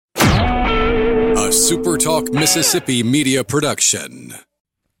SuperTalk Mississippi media production.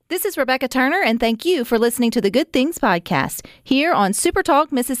 This is Rebecca Turner, and thank you for listening to the Good Things Podcast here on SuperTalk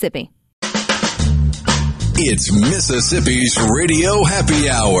Mississippi. It's Mississippi's Radio Happy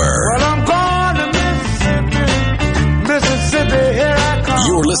Hour. Well, I'm going to Mississippi, here I come.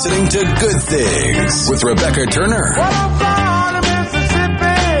 You're listening to Good Things with Rebecca Turner. Well, I'm going to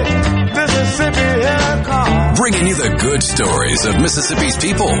Mississippi, here I come. Bringing you the good stories of Mississippi's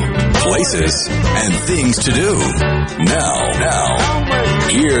people, places, and things to do. Now,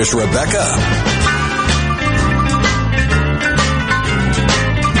 here's Rebecca.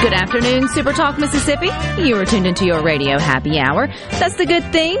 Good afternoon, SuperTalk Mississippi. You are tuned into your Radio Happy Hour. That's the Good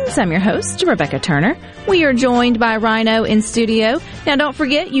Things. I'm your host, Rebecca Turner. We are joined by Rhino in studio. Now, don't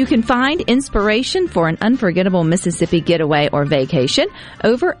forget, you can find inspiration for an unforgettable Mississippi getaway or vacation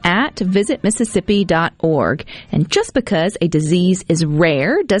over at visitmississippi.org. And just because a disease is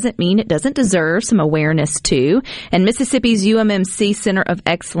rare doesn't mean it doesn't deserve some awareness too. And Mississippi's UMMC Center of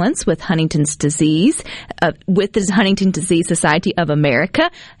Excellence with Huntington's Disease, with the Huntington Disease Society of America,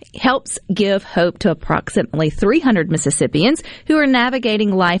 helps give hope to approximately 300 Mississippians who are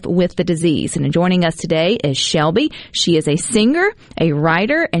navigating life with the disease. And joining us today is Shelby. She is a singer, a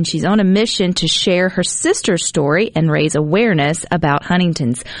writer, and she's on a mission to share her sister's story and raise awareness about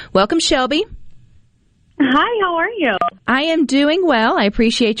Huntington's. Welcome, Shelby. Hi, how are you? I am doing well. I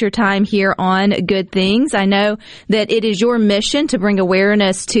appreciate your time here on Good Things. I know that it is your mission to bring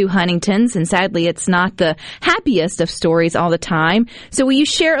awareness to Huntington's, and sadly, it's not the happiest of stories all the time. So will you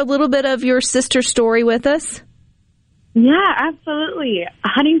share a little bit of your sister's story with us? Yeah, absolutely.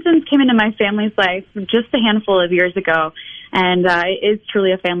 Huntington's came into my family's life just a handful of years ago, and it is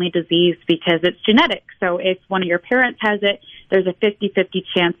truly a family disease because it's genetic. So if one of your parents has it, there's a 50-50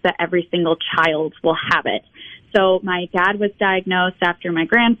 chance that every single child will have it. So my dad was diagnosed after my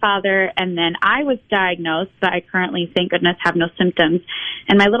grandfather, and then I was diagnosed, but I currently, thank goodness, have no symptoms.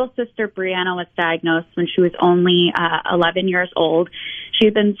 And my little sister, Brianna, was diagnosed when she was only 11 years old.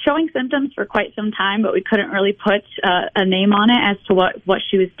 She'd been showing symptoms for quite some time, but we couldn't really put a name on it as to what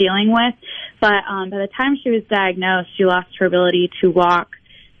she was dealing with. But by the time she was diagnosed, she lost her ability to walk,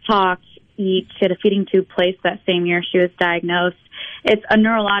 talk, eat. She had a feeding tube placed that same year she was diagnosed. It's a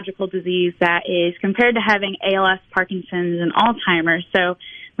neurological disease that is compared to having ALS, Parkinson's, and Alzheimer's. So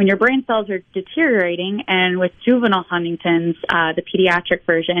when your brain cells are deteriorating, and with juvenile Huntington's, the pediatric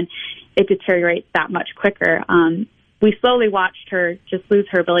version, it deteriorates that much quicker. We slowly watched her just lose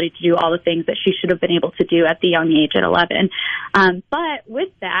her ability to do all the things that she should have been able to do at the young age at 11. But with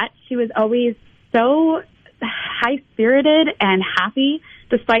that, she was always so high-spirited and happy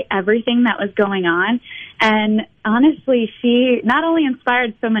despite everything that was going on. And honestly, she not only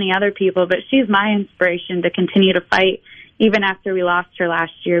inspired so many other people, but she's my inspiration to continue to fight even after we lost her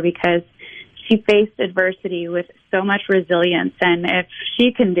last year, because she faced adversity with so much resilience. And if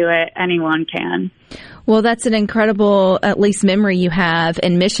she can do it, anyone can. Well, that's an incredible, at least, memory you have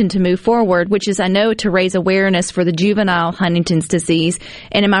and mission to move forward, which is, I know, to raise awareness for the juvenile Huntington's disease.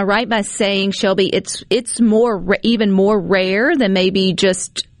 And am I right by saying, Shelby, it's even more rare than maybe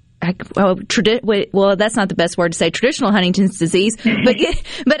just well, that's not the best word to say, traditional Huntington's disease, but I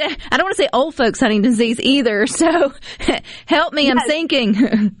don't want to say old folks Huntington's disease either. So help me, yes. I'm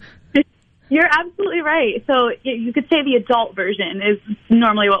thinking. You're absolutely right. So you could say the adult version is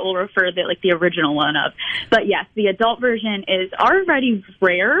normally what we'll refer to the original one of. But yes, the adult version is already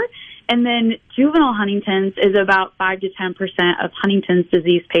rare. And then juvenile Huntington's is about 5 to 10% of Huntington's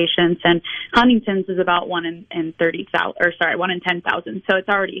disease patients, and Huntington's is about 1 in 10,000. So it's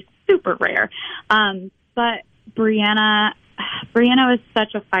already super rare. But Brianna was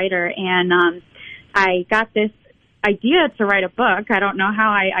such a fighter, and I got this idea to write a book. I don't know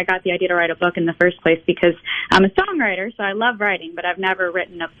how I got the idea to write a book in the first place, because I'm a songwriter, so I love writing, but I've never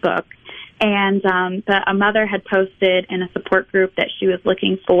written a book. And a mother had posted in a support group that she was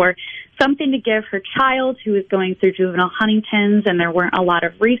looking for something to give her child who was going through juvenile Huntington's, and there weren't a lot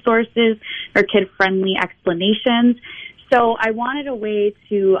of resources or kid-friendly explanations. So I wanted a way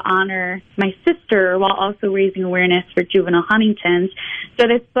to honor my sister while also raising awareness for juvenile Huntington's. So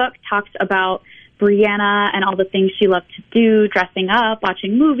this book talks about Brianna and all the things she loved to do, dressing up,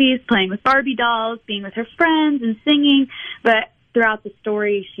 watching movies, playing with Barbie dolls, being with her friends, and singing. But throughout the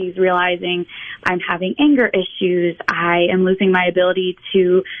story, she's realizing I'm having anger issues. I am losing my ability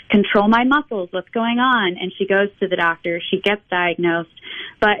to control my muscles. What's going on? And she goes to the doctor. She gets diagnosed.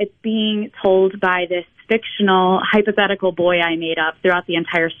 But it's being told by this fictional, hypothetical boy I made up throughout the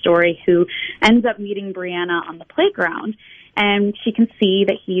entire story, who ends up meeting Brianna on the playground. And she can see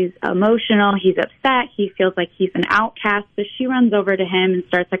that he's emotional, he's upset, he feels like he's an outcast. So she runs over to him and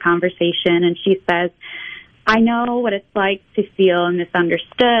starts a conversation, and she says, I know what it's like to feel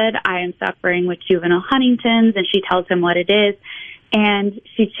misunderstood. I am suffering with juvenile Huntington's, and she tells him what it is. And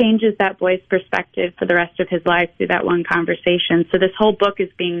she changes that boy's perspective for the rest of his life through that one conversation. So this whole book is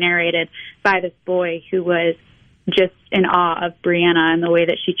being narrated by this boy who was just in awe of Brianna and the way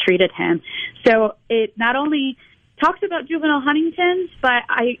that she treated him. So it not only talks about juvenile Huntington's, but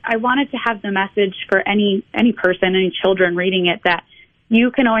I wanted to have the message for any person, any children reading it, that you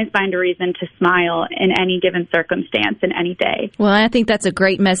can always find a reason to smile in any given circumstance in any day. Well, I think that's a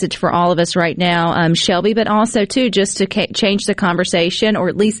great message for all of us right now, Shelby, but also, too, just to change the conversation, or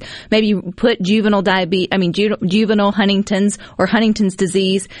at least maybe put juvenile Huntington's or Huntington's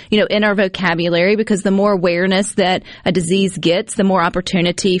disease, in our vocabulary, because the more awareness that a disease gets, the more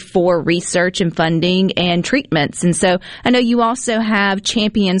opportunity for research and funding and treatments. And so I know you also have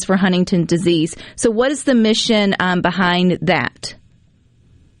Champions for Huntington's Disease. So what is the mission behind that?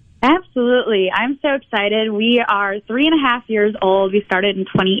 Absolutely. I'm so excited. We are 3.5 years old. We started in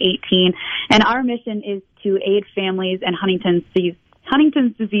 2018, and our mission is to aid families in Huntington's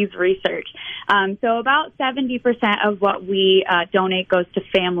disease research. So about 70% of what we donate goes to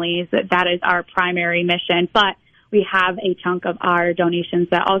families. That is our primary mission, but we have a chunk of our donations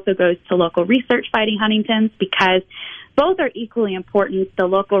that also goes to local research fighting Huntington's, because both are equally important. The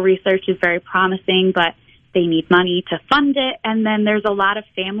local research is very promising, but they need money to fund it. And then there's a lot of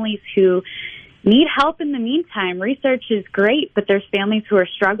families who need help in the meantime. Research is great, but there's families who are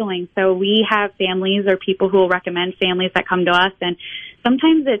struggling. So we have families or people who will recommend families that come to us. And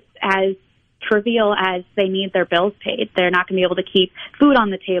sometimes it's as trivial as they need their bills paid. They're not going to be able to keep food on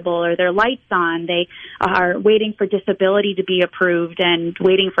the table or their lights on. They are waiting for disability to be approved and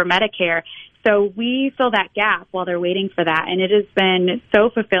waiting for Medicare. So we fill that gap while they're waiting for that. And it has been so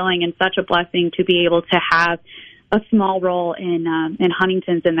fulfilling and such a blessing to be able to have a small role in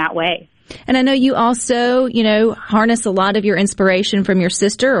Huntington's in that way. And I know you also, harness a lot of your inspiration from your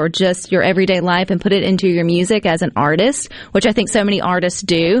sister or just your everyday life and put it into your music as an artist, which I think so many artists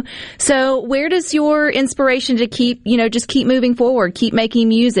do. So where does your inspiration to keep, just keep moving forward, keep making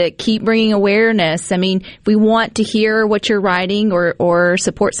music, keep bringing awareness? I mean, if we want to hear what you're writing or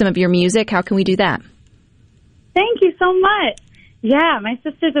support some of your music, how can we do that? Thank you so much. Yeah, my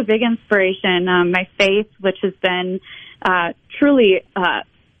sister's a big inspiration. My faith, which has been truly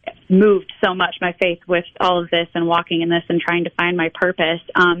moved so much, my faith with all of this and walking in this and trying to find my purpose.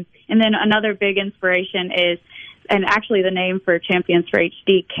 And then another big inspiration is, and actually the name for Champions for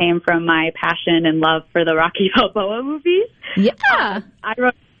HD came from my passion and love for the Rocky Balboa movies. Yeah. I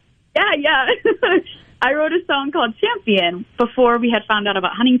wrote a song called Champion before we had found out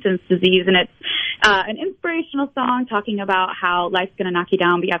about Huntington's disease, and it's an inspirational song talking about how life's going to knock you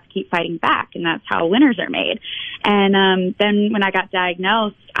down, but you have to keep fighting back, and that's how winners are made. And then when I got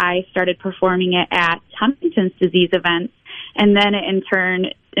diagnosed, I started performing it at Huntington's disease events, and then it in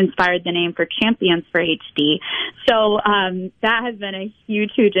turn inspired the name for Champions for HD. So that has been a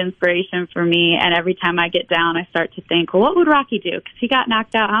huge, huge inspiration for me. And every time I get down, I start to think, well, what would Rocky do? Because he got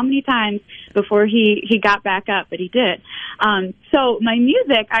knocked out how many times before he got back up? But he did. So my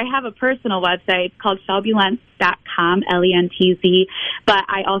music, I have a personal website called ShelbyLentz.com, LENTZ. But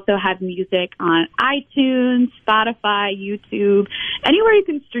I also have music on iTunes, Spotify, YouTube. Anywhere you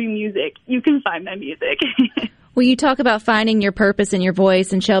can stream music, you can find my music. Well, you talk about finding your purpose in your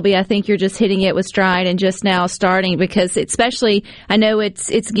voice, and Shelby, I think you're just hitting it with stride and just now starting, because especially, I know it's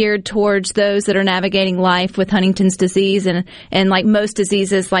geared towards those that are navigating life with Huntington's disease, and like most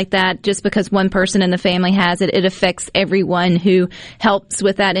diseases like that, just because one person in the family has it, it affects everyone who helps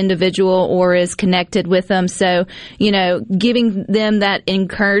with that individual or is connected with them. So, giving them that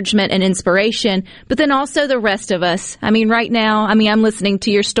encouragement and inspiration, but then also the rest of us. I mean, right now, I'm listening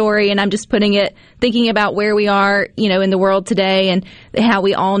to your story and I'm just thinking about where we are, in the world today, and how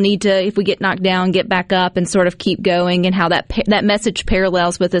we all need to, if we get knocked down, get back up and sort of keep going, and how that message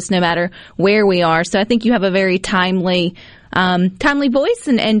parallels with us no matter where we are. So I think you have a very timely voice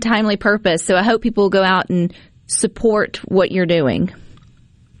and timely purpose. So I hope people will go out and support what you're doing.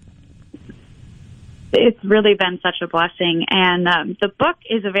 It's really been such a blessing. And the book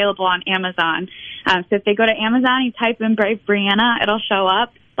is available on Amazon. So if they go to Amazon, you type in Brave Brianna, it'll show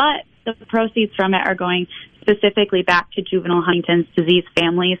up. But the proceeds from it are going specifically back to juvenile Huntington's disease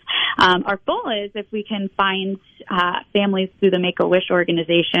families. Our goal is, if we can find families through the Make-A-Wish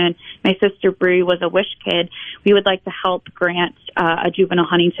organization. My sister Bree was a wish kid. We would like to help grant a juvenile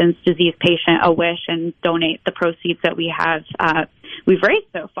Huntington's disease patient a wish and donate the proceeds that we have we've raised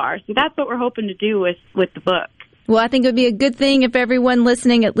so far. So that's what we're hoping to do with the book. Well, I think it would be a good thing if everyone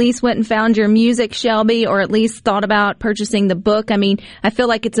listening at least went and found your music, Shelby, or at least thought about purchasing the book. I mean, I feel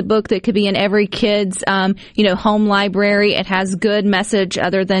like it's a book that could be in every kid's, home library. It has good message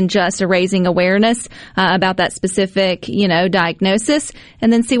other than just raising awareness about that specific, diagnosis,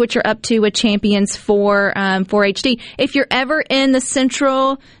 and then see what you're up to with Champions for 4-HD. If you're ever in the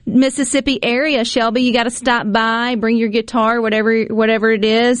central Mississippi area, Shelby, you got to stop by, bring your guitar, whatever it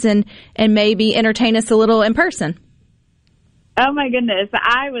is, and maybe entertain us a little in person. Oh, my goodness.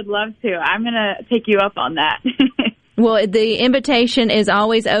 I would love to. I'm going to take you up on that. Well, the invitation is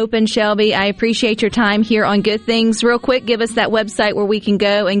always open, Shelby. I appreciate your time here on Good Things. Real quick, give us that website where we can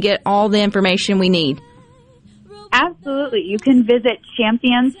go and get all the information we need. Absolutely. You can visit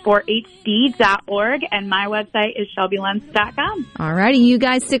champions4hd.org, and my website is shelbylenz.com. All righty. You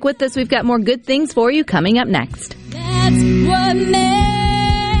guys stick with us. We've got more good things for you coming up next. That's what makes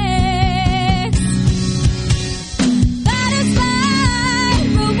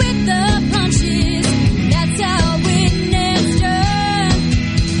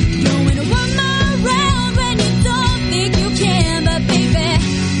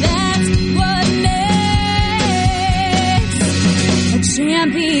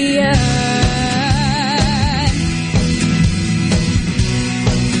champion.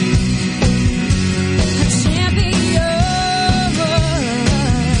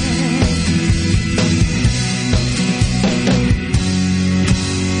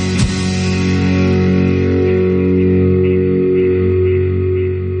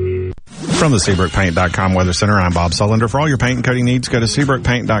 From the SeabrookPaint.com Weather Center, I'm Bob Sullender. For all your paint and coating needs, go to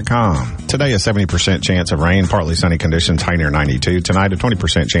SeabrookPaint.com. Today, a 70% chance of rain, partly sunny conditions, high near 92. Tonight, a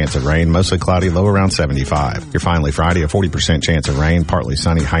 20% chance of rain, mostly cloudy, low around 75. Your finally Friday, a 40% chance of rain, partly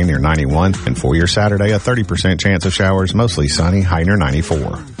sunny, high near 91. And for your Saturday, a 30% chance of showers, mostly sunny, high near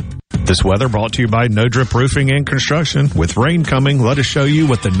 94. This weather brought to you by No Drip Roofing and Construction. With rain coming, let us show you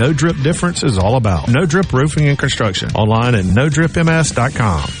what the No Drip difference is all about. No Drip Roofing and Construction. Online at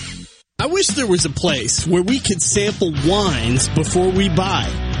NoDripMS.com. I wish there was a place where we could sample wines before we buy.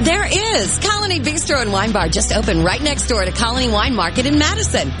 There is. Colony Bistro and Wine Bar just opened right next door to Colony Wine Market in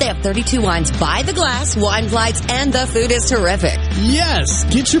Madison. They have 32 wines by the glass, wine flights, and the food is terrific. Yes.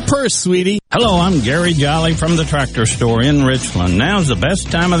 Get your purse, sweetie. Hello, I'm Gary Jolly from the Tractor Store in Richland. Now's the best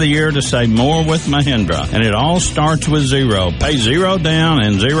time of the year to save more with Mahindra, and it all starts with zero. Pay zero down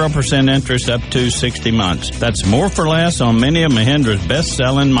and 0% interest up to 60 months. That's more for less on many of Mahindra's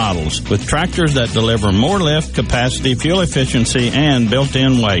best-selling models, with tractors that deliver more lift, capacity, fuel efficiency, and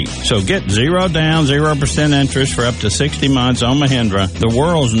built-in weight. So get zero down, 0% interest for up to 60 months on Mahindra, the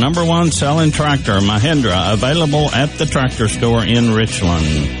world's #1 selling tractor, Mahindra, available at the Tractor Store in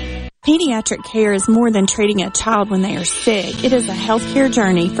Richland. Pediatric care is more than treating a child when they are sick. It is a healthcare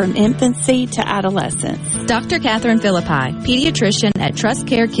journey from infancy to adolescence. Dr. Catherine Philippi, pediatrician at Trust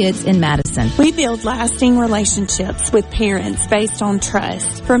Care Kids in Madison. We build lasting relationships with parents based on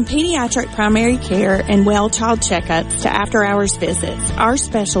trust. From pediatric primary care and well child checkups to after-hours visits, our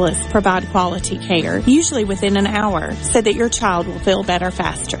specialists provide quality care, usually within an hour, so that your child will feel better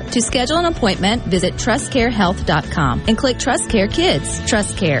faster. To schedule an appointment, visit TrustCareHealth.com and click Trust Care Kids.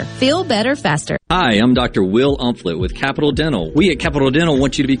 Trust Care. Feel better faster. Hi, I'm Dr. Will Umflett with Capital Dental. We at Capital Dental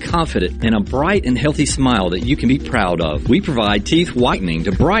want you to be confident in a bright and healthy smile that you can be proud of. We provide teeth whitening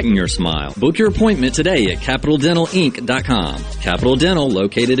to brighten your smile. Book your appointment today at CapitalDentalInc.com. Capital Dental,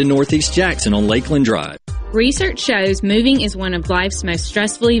 located in Northeast Jackson on Lakeland Drive. Research shows moving is one of life's most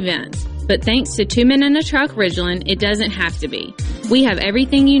stressful events. But thanks to 2 Men in a Truck Ridgeland, it doesn't have to be. We have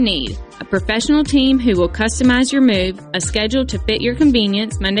everything you need. A professional team who will customize your move, a schedule to fit your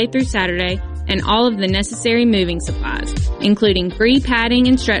convenience Monday through Saturday, and all of the necessary moving supplies, including free padding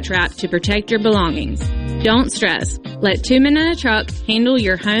and stretch wrap to protect your belongings. Don't stress. Let 2 Men in a Truck handle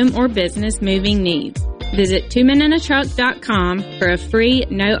your home or business moving needs. Visit 2meninatruck.com for a free,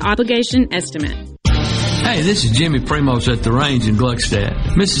 no-obligation estimate. Hey, this is Jimmy Primos at the Range in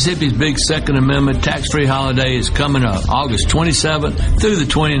Gluckstadt. Mississippi's big Second Amendment tax-free holiday is coming up August 27th through the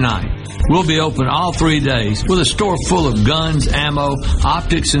 29th. We'll be open all 3 days with a store full of guns, ammo,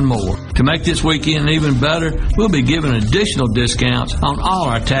 optics, and more. To make this weekend even better, we'll be giving additional discounts on all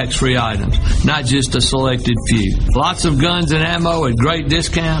our tax-free items, not just a selected few. Lots of guns and ammo at great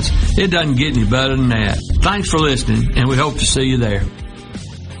discounts. It doesn't get any better than that. Thanks for listening, and we hope to see you there.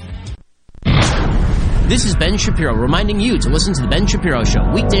 This is Ben Shapiro reminding you to listen to The Ben Shapiro Show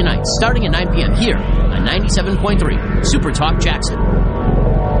weekday nights starting at 9 p.m. here on 97.3 Super Talk Jackson.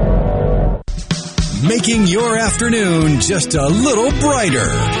 Making your afternoon just a little brighter.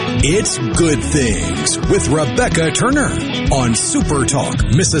 It's Good Things with Rebecca Turner on Super Talk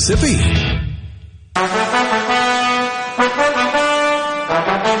Mississippi.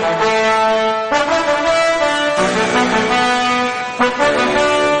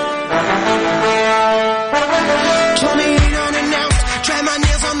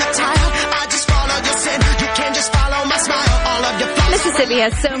 Mississippi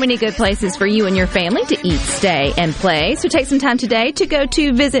has so many good places for you and your family to eat, stay, and play. So take some time today to go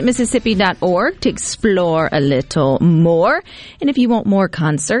to visitmississippi.org to explore a little more. And if you want more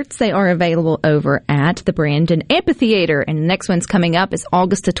concerts, they are available over at the Brandon Amphitheater. And the next one's coming up is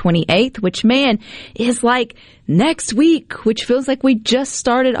August the 28th, which, man, is like next week, which feels like we just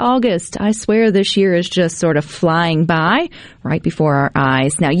started August. I swear this year is just sort of flying by right before our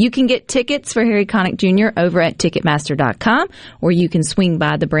eyes. Now, you can get tickets for Harry Connick Jr. over at Ticketmaster.com, or you can swing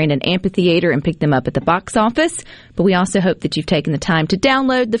by the Brandon Amphitheater and pick them up at the box office. But we also hope that you've taken the time to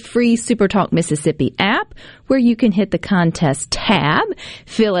download the free SuperTalk Mississippi app, where you can hit the contest tab,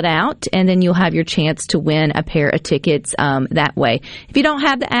 fill it out, and then you'll have your chance to win a pair of tickets that way. If you don't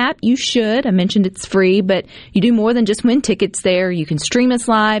have the app, you should. I mentioned it's free, but you do more than just win tickets there. You can stream us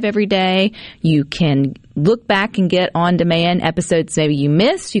live every day. You can look back and get on-demand episodes maybe you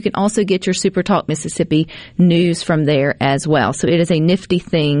missed. You can also get your SuperTalk Mississippi news from there as well. So it is a nifty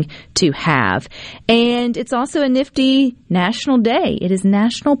thing to have. And it's also a nifty national day. It is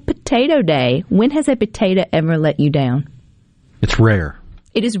National Potato Day. When has a potato ever let you down? It's rare.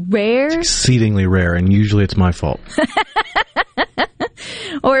 It is rare? It's exceedingly rare, and usually it's my fault.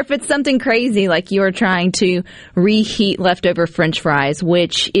 Or if it's something crazy, like you are trying to reheat leftover French fries,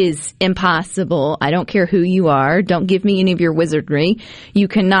 which is impossible. I don't care who you are. Don't give me any of your wizardry. You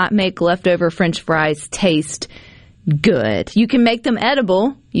cannot make leftover French fries taste good. You can make them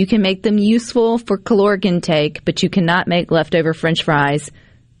edible. You can make them useful for caloric intake, but you cannot make leftover French fries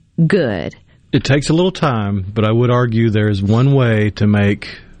good. It takes a little time, but I would argue there's one way to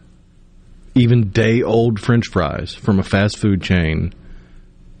make even day-old French fries from a fast food chain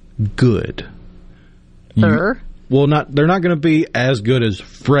good. Well, they're not going to be as good as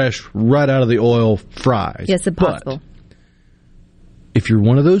fresh, right out of the oil fries. Yes, impossible. But if you're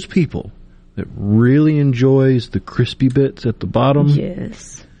one of those people that really enjoys the crispy bits at the bottom,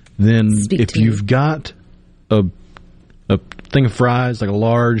 yes, then if you've got a thing of fries, like a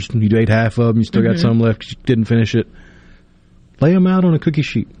large, you ate half of them, you still got some left because you didn't finish it, lay them out on a cookie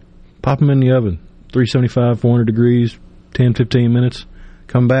sheet. Pop them in the oven, 375, 400 degrees, 10, 15 minutes.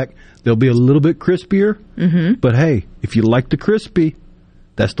 Come back. They'll be a little bit crispier, but hey, if you like the crispy,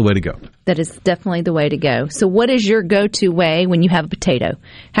 that's the way to go. That is definitely the way to go. So what is your go-to way when you have a potato?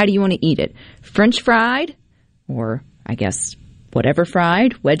 How do you want to eat it? French fried, or I guess whatever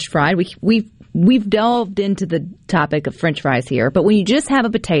fried, wedge fried. We've delved into the topic of French fries here, but when you just have a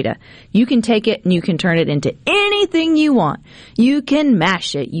potato, you can take it and you can turn it into anything you want. You can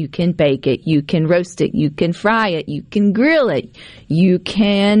mash it, you can bake it, you can roast it, you can fry it, you can grill it, you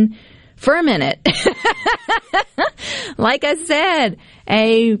can ferment it. Like I said,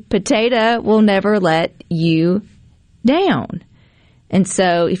 a potato will never let you down. And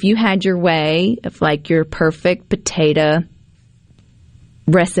so if you had your way of like your perfect potato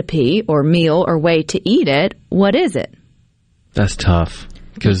recipe or meal or way to eat it, what is it? That's tough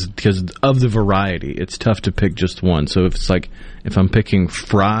because of the variety. It's tough to pick just one. So if I'm picking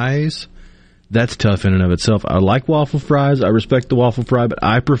fries, that's tough in and of itself. I like waffle fries. I respect the waffle fry, but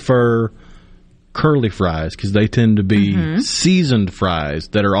I prefer curly fries because they tend to be seasoned fries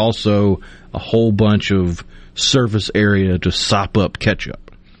that are also a whole bunch of surface area to sop up ketchup.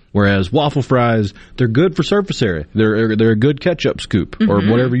 Whereas waffle fries, they're good for surface area. They're a good ketchup scoop or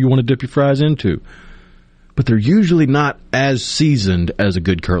whatever you want to dip your fries into. But they're usually not as seasoned as a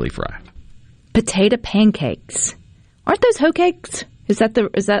good curly fry. Potato pancakes. Aren't those hoe cakes? Is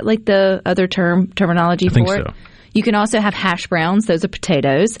that like the other terminology for it? I think so. You can also have hash browns. Those are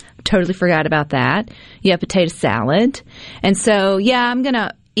potatoes. Totally forgot about that. You have potato salad. And so, yeah, I'm going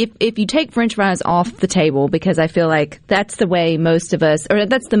to... If you take French fries off the table, because I feel like that's the way most of us, or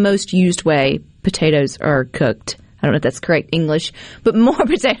that's the most used way potatoes are cooked. I don't know if that's correct English, but more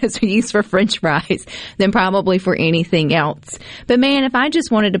potatoes are used for French fries than probably for anything else. But man, if I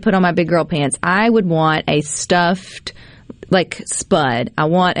just wanted to put on my big girl pants, I would want a stuffed, like, spud. I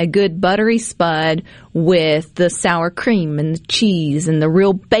want a good buttery spud with the sour cream and the cheese and the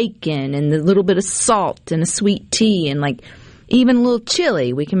real bacon and the little bit of salt and a sweet tea and like even a little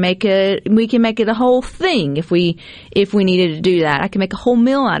chili. We can make it a whole thing if we needed to do that. I can make a whole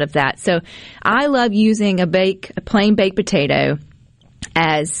meal out of that. So I love using a plain baked potato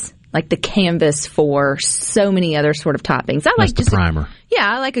as like the canvas for so many other sort of toppings. I like the primer. Yeah,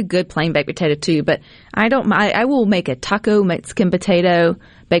 I like a good plain baked potato too, but I will make a taco Mexican potato,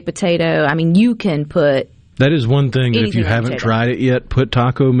 baked potato. I mean, you can put that is one thing that if you haven't tried it yet, put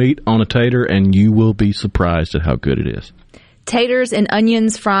taco meat on a tater and you will be surprised at how good it is. Taters and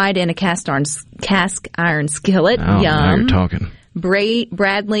onions fried in a cast iron skillet. Oh, Yum. now you're talking.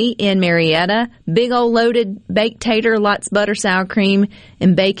 Bradley in Marietta. Big old loaded baked tater, lots of butter, sour cream,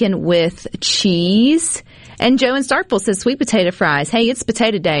 and bacon with cheese. And Joe in Starkville says sweet potato fries. Hey, it's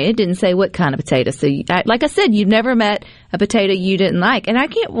potato day. It didn't say what kind of potato. So, like I said, you've never met a potato you didn't like. And I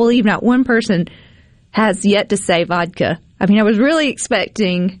can't believe not one person has yet to say vodka. I mean, I was really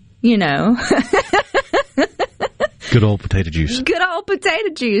expecting, Good old potato juice. Good old potato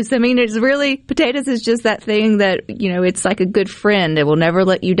juice. I mean, it's really, potatoes is just that thing that, it's like a good friend. It will never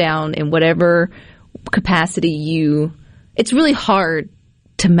let you down in whatever capacity it's really hard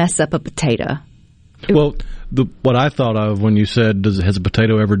to mess up a potato. Well, what I thought of when you said, has a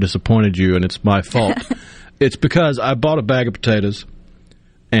potato ever disappointed you, and it's my fault, it's because I bought a bag of potatoes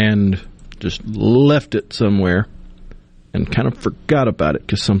and just left it somewhere and kind of forgot about it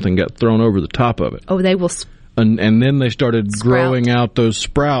because something got thrown over the top of it. Oh, they will And then they started growing out those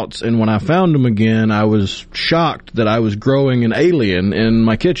sprouts, and when I found them again, I was shocked that I was growing an alien in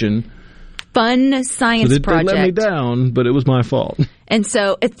my kitchen. Fun science project. They let me down, but it was my fault. And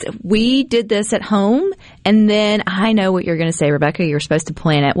so we did this at home, and then I know what you're going to say, Rebecca. You're supposed to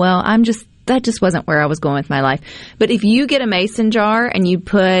plan it. Well, that just wasn't where I was going with my life. But if you get a mason jar and you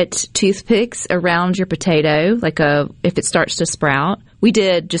put toothpicks around your potato, if it starts to sprout, we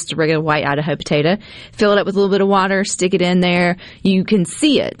did just a regular white Idaho potato, fill it up with a little bit of water, stick it in there. You can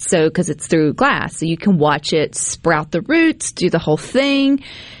see it, because it's through glass. So you can watch it sprout the roots, do the whole thing.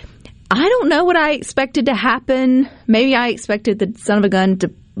 I don't know what I expected to happen. Maybe I expected the son of a gun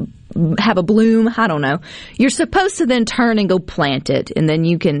to have a bloom. I don't know. You're supposed to then turn and go plant it, and then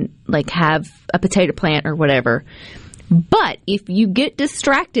you can have a potato plant or whatever. But if you get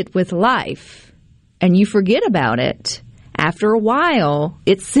distracted with life and you forget about it, after a while,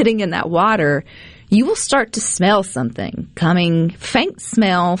 it's sitting in that water, you will start to smell something coming, faint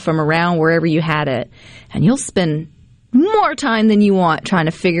smell from around wherever you had it, and you'll spend more time than you want trying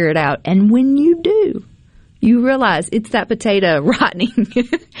to figure it out. And when you do, you realize it's that potato rotting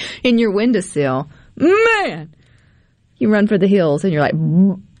in your windowsill. Man, you run for the hills and you're like,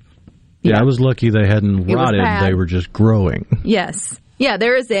 yeah, I was lucky they hadn't rotted. They were just growing. Yes. Yeah,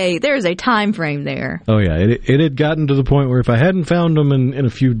 there is a time frame there. Oh, yeah. It had gotten to the point where if I hadn't found them in a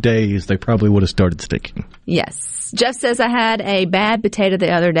few days, they probably would have started sticking. Yes. Jeff says, I had a bad potato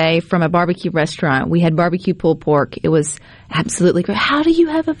the other day from a barbecue restaurant. We had barbecue pulled pork. It was absolutely great. How do you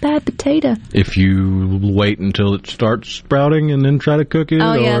have a bad potato? If you wait until it starts sprouting and then try to cook it,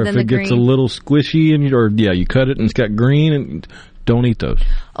 or if it gets a little squishy, you cut it and it's got green, and don't eat those.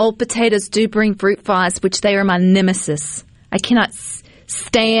 Old potatoes do bring fruit flies, which they are my nemesis. I cannot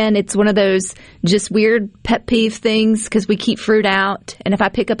stand. It's one of those just weird pet peeve things because we keep fruit out. And if I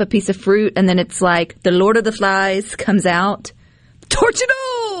pick up a piece of fruit and then it's like the Lord of the Flies comes out, torch it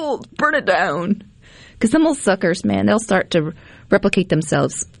all, burn it down. Because some little suckers, man, they'll start to replicate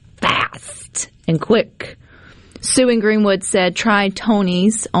themselves fast and quick. Sue in Greenwood said, try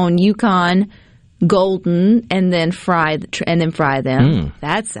Tony's on Yukon Golden and then fry them.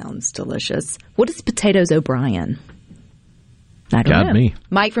 That sounds delicious. What is Potatoes O'Brien? I don't know. Me.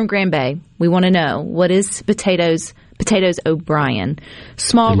 Mike from Grand Bay. We want to know, what is Potatoes O'Brien?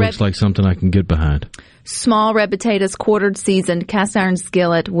 Looks like something I can get behind. Small red potatoes, quartered, seasoned, cast iron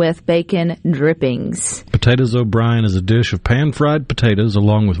skillet with bacon drippings. Potatoes O'Brien is a dish of pan-fried potatoes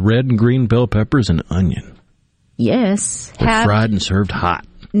along with red and green bell peppers and onion. Yes. They're fried and served hot.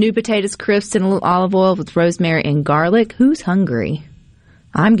 New potatoes crisped in a little olive oil with rosemary and garlic. Who's hungry?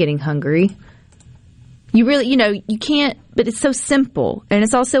 I'm getting hungry. You really, you can't, but it's so simple. And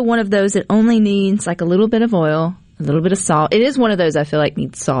it's also one of those that only needs like a little bit of oil, a little bit of salt. It is one of those I feel like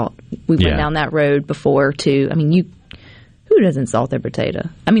needs salt. We went down that road before too. I mean, who doesn't salt their potato?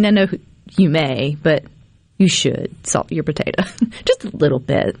 I mean, I know you may, but you should salt your potato. Just a little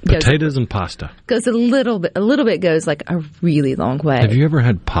bit. Potatoes and pasta. Goes a little bit goes like a really long way. Have you ever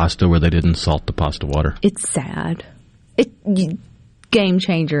had pasta where they didn't salt the pasta water? It's sad. Game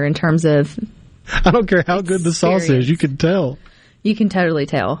changer in terms of... I don't care how good the sauce is. You can tell. You can totally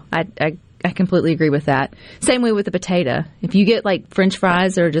tell. I completely agree with that. Same way with the potato. If you get like French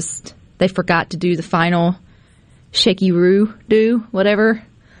fries or just they forgot to do the final shaky roux whatever,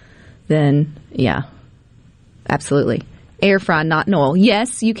 then yeah, absolutely. Air fry, not in oil.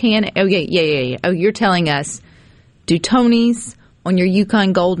 Yes, you can. Oh yeah. Oh, you're telling us do Tony's on your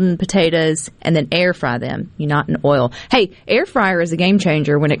Yukon Golden potatoes and then air fry them. You're not in oil. Hey, air fryer is a game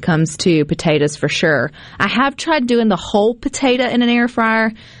changer when it comes to potatoes for sure. I have tried doing the whole potato in an air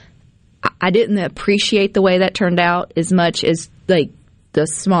fryer. I didn't appreciate the way that turned out as much as like the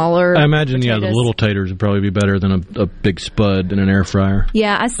smaller I imagine, potatoes. The little taters would probably be better than a big spud in an air fryer.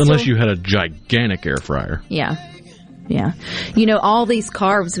 Yeah. Unless you had a gigantic air fryer. Yeah. Yeah. You know, all these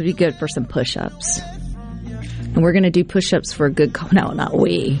carbs would be good for some push-ups. And we're going to do push-ups for a good cause. No, not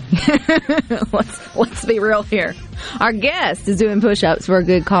we. Let's be real here. Our guest is doing push-ups for a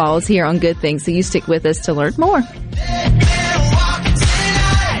good cause here on Good Things. So you stick with us to learn more.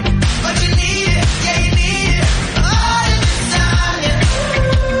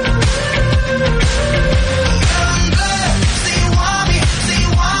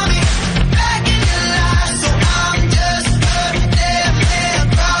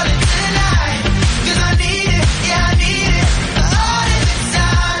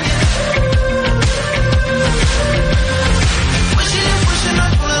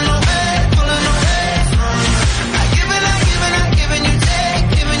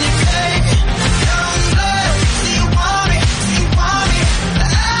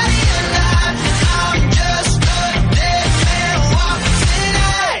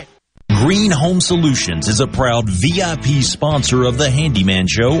 Green Home Solutions is a proud VIP sponsor of the Handyman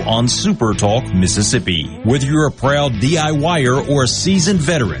Show on Super Talk, Mississippi. Whether you're a proud DIYer or a seasoned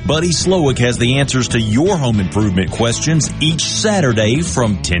veteran, Buddy Slowick has the answers to your home improvement questions each Saturday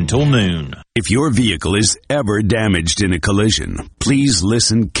from 10 till noon. If your vehicle is ever damaged in a collision, please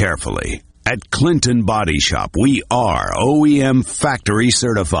listen carefully. At Clinton Body Shop, we are OEM factory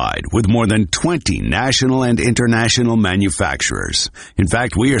certified with more than 20 national and international manufacturers. In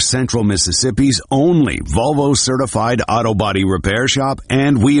fact, we are Central Mississippi's only Volvo certified auto body repair shop,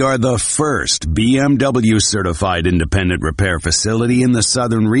 and we are the first BMW certified independent repair facility in the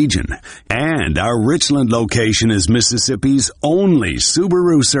southern region. And our Richland location is Mississippi's only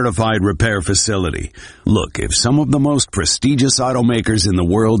Subaru certified repair facility. Look, if some of the most prestigious automakers in the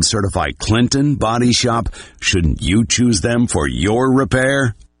world certify Clinton Body Shop, shouldn't you choose them for your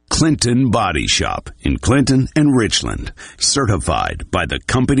repair? Clinton Body Shop in Clinton and Richland. Certified by the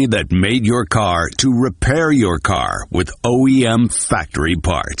company that made your car to repair your car with OEM factory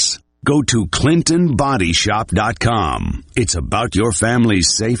parts. Go to ClintonBodyShop.com. It's about your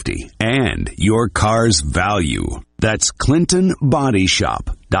family's safety and your car's value. That's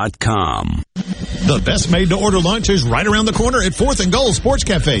ClintonBodyShop.com. The best made-to-order lunch is right around the corner at 4th and Gold Sports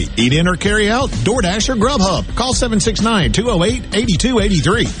Cafe. Eat in or carry out, DoorDash or Grubhub. Call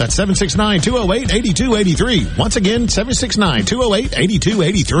 769-208-8283. That's 769-208-8283. Once again,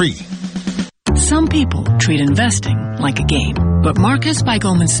 769-208-8283. Some people treat investing like a game, but Marcus by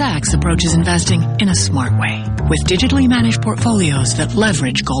Goldman Sachs approaches investing in a smart way with digitally managed portfolios that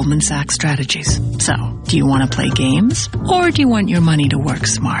leverage Goldman Sachs strategies. So, do you want to play games or do you want your money to work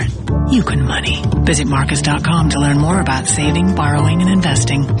smart? You can money. Visit Marcus.com to learn more about saving, borrowing, and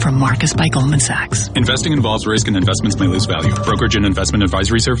investing from Marcus by Goldman Sachs. Investing involves risk and investments may lose value. Brokerage and investment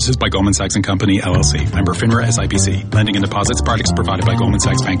advisory services by Goldman Sachs & Company, LLC. Member FINRA SIPC. Lending and deposits products provided by Goldman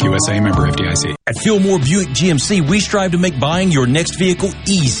Sachs Bank USA. Member FDIC. At Fillmore Buick GMC, we strive to make buying your next vehicle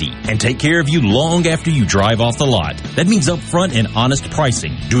easy and take care of you long after you drive off the lot. That means upfront and honest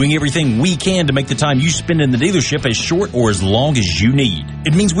pricing, doing everything we can to make the time you spend in the dealership as short or as long as you need.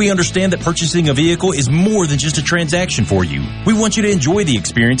 It means we understand that purchasing a vehicle is more than just a transaction for you. We want you to enjoy the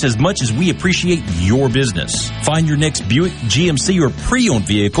experience as much as we appreciate your business. Find your next Buick, GMC, or pre-owned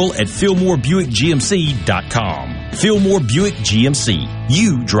vehicle at FillmoreBuickGMC.com. Fillmore Buick GMC.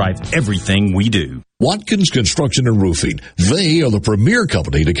 You drive everything we do. Watkins Construction and Roofing. They are the premier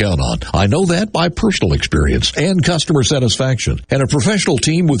company to count on. I know that by personal experience and customer satisfaction, and a professional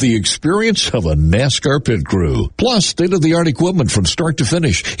team with the experience of a NASCAR pit crew. Plus, state-of-the-art equipment from start to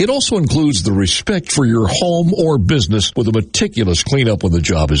finish. It also includes the respect for your home or business with a meticulous cleanup when the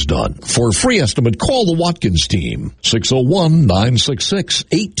job is done. For a free estimate, call the Watkins team,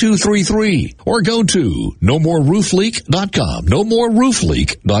 601-966-8233, or go to NoMoreRoofLeak.com,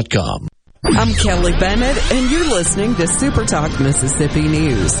 NoMoreRoofLeak.com. I'm Kelly Bennett, and you're listening to Super Talk Mississippi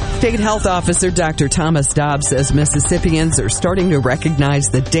News. State Health Officer Dr. Thomas Dobbs says Mississippians are starting to recognize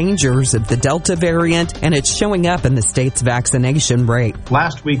the dangers of the Delta variant, and it's showing up in the state's vaccination rate.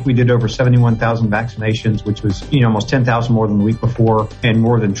 Last week, we did over 71,000 vaccinations, which was almost 10,000 more than the week before, and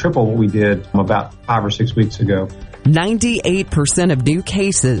more than triple what we did about 5 or 6 weeks ago. 98% of new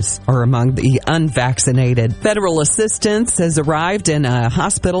cases are among the unvaccinated. Federal assistance has arrived in a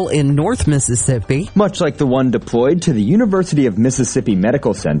hospital in North Mississippi. Much like the one deployed to the University of Mississippi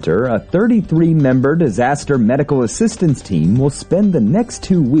Medical Center, a 33-member disaster medical assistance team will spend the next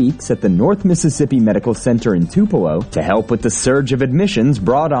 2 weeks at the North Mississippi Medical Center in Tupelo to help with the surge of admissions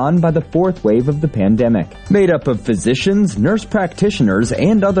brought on by the fourth wave of the pandemic. Made up of physicians, nurse practitioners,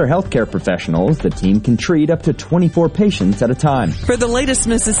 and other healthcare professionals, the team can treat up to 24 patients at a time. For the latest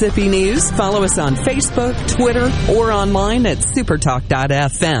Mississippi news, follow us on Facebook, Twitter, or online at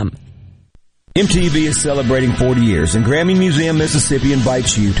supertalk.fm. MTV is celebrating 40 years, and Grammy Museum Mississippi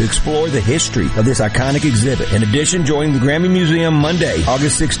invites you to explore the history of this iconic exhibit. In addition, join the Grammy Museum Monday,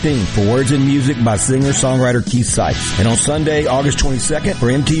 August 16th for Words and Music by singer-songwriter Keith Sykes. And on Sunday, August 22nd for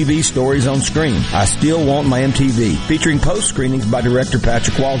MTV Stories on Screen, I Still Want My MTV, featuring post-screenings by director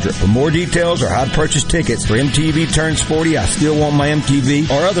Patrick Waldrop. For more details or how to purchase tickets for MTV Turns 40, I Still Want My MTV,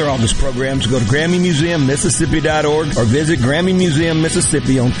 or other August programs, go to GrammyMuseumMississippi.org or visit Grammy Museum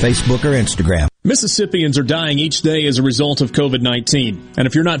Mississippi on Facebook or Instagram. Mississippians are dying each day as a result of COVID-19. And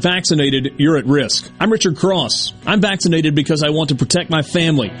if you're not vaccinated, you're at risk. I'm Richard Cross. I'm vaccinated because I want to protect my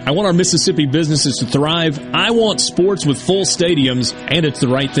family. I want our Mississippi businesses to thrive. I want sports with full stadiums, and it's the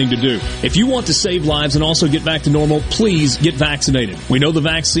right thing to do. If you want to save lives and also get back to normal, please get vaccinated. We know the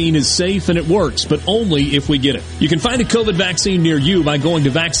vaccine is safe and it works, but only if we get it. You can find a COVID vaccine near you by going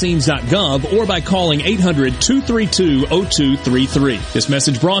to vaccines.gov or by calling 800-232-0233. This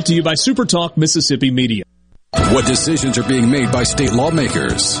message brought to you by SuperTalk Mississippi Media. What decisions are being made by state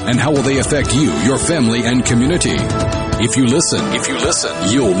lawmakers, and how will they affect you, your family, and community? If you listen,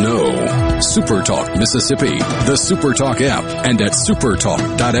 you'll know. Super Talk Mississippi, the Super Talk app, and at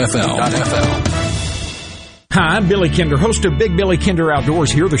supertalk.fm. Hi, I'm Billy Kinder, host of Big Billy Kinder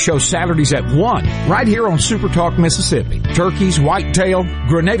Outdoors. Here the show Saturdays at 1, right here on Super Talk Mississippi. Turkeys, whitetail,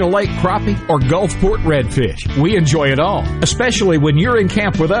 Grenada Lake crappie, or Gulfport redfish. We enjoy it all, especially when you're in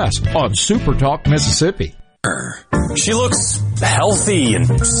camp with us on Super Talk Mississippi. She looks healthy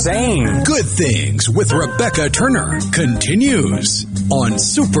and sane. Good Things with Rebecca Turner continues on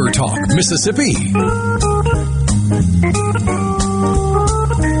Super Talk Mississippi.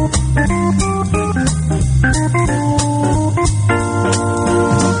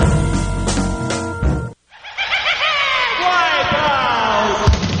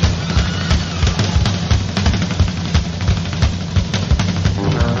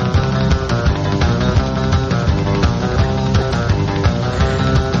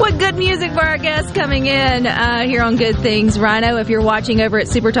 Music for our guests coming in here on Good Things. Rhino, if you're watching over at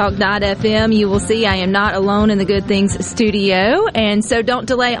supertalk.fm, you will see I am not alone in the Good Things studio. And so don't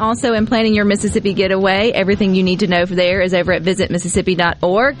delay also in planning your Mississippi getaway. Everything you need to know there is over at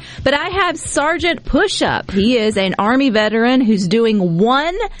visitmississippi.org. But I have Sergeant Pushup. He is an Army veteran who's doing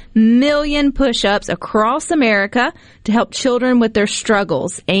 1 million push-ups across America to help children with their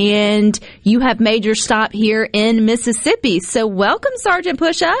struggles. And you have made your stop here in Mississippi. So welcome, Sergeant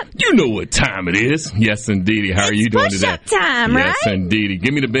Pushup. You know what time it is. Yes, indeedy. How are you doing today? Push-up time, right? Yes, indeedy.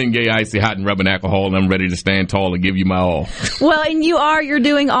 Give me the Bengay Icy Hot and Rubbing Alcohol, and I'm ready to stand tall and give you my all. Well, and you're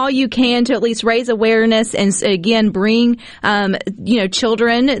doing all you can to at least raise awareness and, again, bring,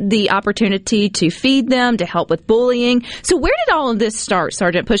 children the opportunity to feed them, to help with bullying. So where did all of this start,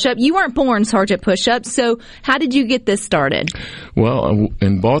 Sergeant Pushup? You weren't born Sergeant Pushup, so how did you get this started? Well,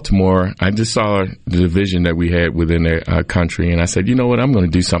 in Baltimore, I just saw the division that we had within the country, and I said, you know what, I'm going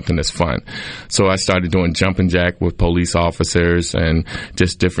to do something that's fun. So I started doing jumping jack with police officers and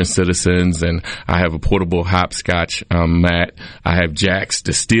just different citizens, and I have a portable hopscotch mat. I have jacks,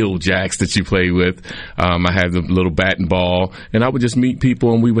 the steel jacks that you play with. I have the little bat and ball, and I would just meet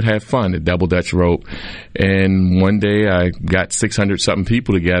people and we would have fun, the double dutch rope. And one day I got 600-something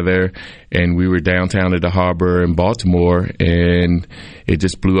people together, and we were downtown at the harbor in Baltimore, and it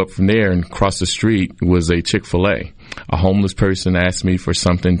just blew up from there. And across the street was a Chick-fil-A. A homeless person asked me for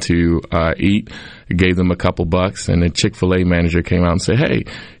something to eat. I gave them a couple bucks, and the Chick-fil-A manager came out and said, hey,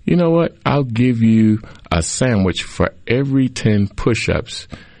 you know what? I'll give you a sandwich for every 10 push-ups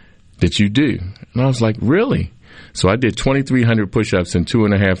that you do. And I was like, really? So I did 2,300 push-ups in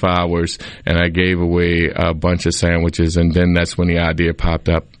 2.5 hours, and I gave away a bunch of sandwiches. And then that's when the idea popped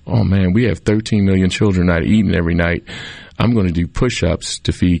up. Oh, man, we have 13 million children not eating every night. I'm going to do push-ups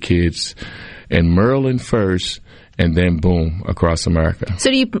to feed kids in Maryland first, and then boom, across America.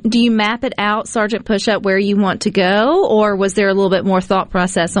 So do you map it out, Sergeant Pushup, where you want to go, or was there a little bit more thought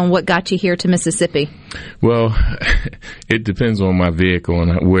process on what got you here to Mississippi? Well, it depends on my vehicle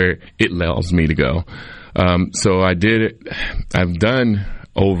and where it allows me to go. So I did it. I've gotten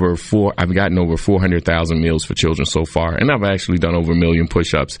over 400,000 meals for children so far, and I've actually done over 1 million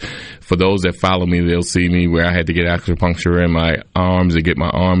push-ups. For those that follow me, they'll see me where I had to get acupuncture in my arms to get my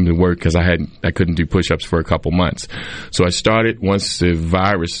arm to work because I couldn't do push-ups for a couple months. So I started once the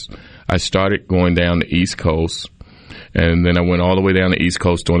virus. I started going down the East Coast, and then I went all the way down the East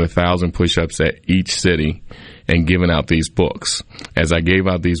Coast doing 1,000 push-ups at each city and giving out these books. As I gave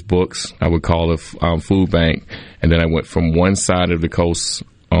out these books, I would call a food bank, and then I went from one side of the coast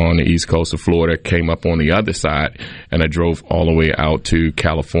on the east coast of Florida, came up on the other side, and I drove all the way out to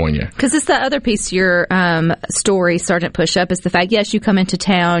California. Because it's the other piece of your story, Sergeant Push-Up, is the fact, yes, you come into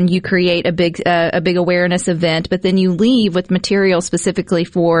town, you create a big awareness event, but then you leave with material specifically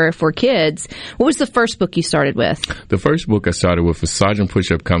for kids. What was the first book you started with? The first book I started with was Sergeant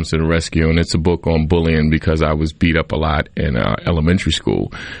Push-Up Comes to the Rescue, and it's a book on bullying because I was beat up a lot in elementary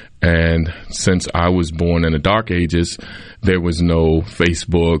school. And since I was born in the dark ages, there was no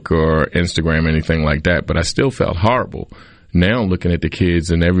Facebook or Instagram or anything like that, but I still felt horrible. Now looking at the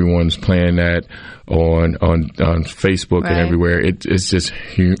kids and everyone's playing that on Facebook and everywhere, it's just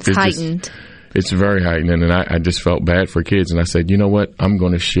it's heightened. It's very heightened, and I just felt bad for kids. And I said, you know what? I'm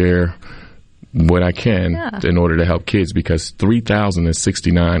going to share what I can in order to help kids, because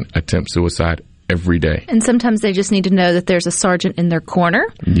 3,069 attempt suicide every day. And sometimes they just need to know that there's a sergeant in their corner.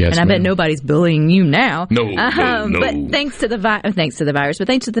 Yes, and I bet nobody's bullying you now. No. But thanks to the virus, but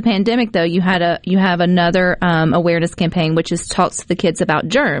thanks to the pandemic, though, you have another awareness campaign, which is talks to the kids about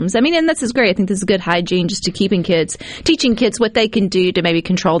germs. I mean, and this is great. I think this is good hygiene, just to teaching kids what they can do to maybe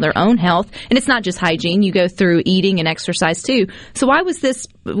control their own health. And it's not just hygiene; you go through eating and exercise too. So why was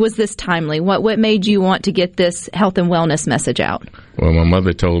this timely? What made you want to get this health and wellness message out? Well, my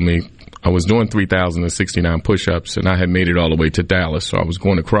mother told me I was doing 3,069 push-ups, and I had made it all the way to Dallas, so I was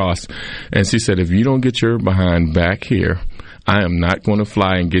going across. And she said, if you don't get your behind back here, I am not going to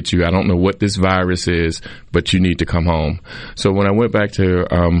fly and get you. I don't know what this virus is, but you need to come home. So when I went back to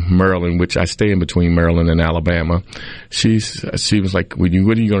Maryland, which I stay in between Maryland and Alabama, she was like, what are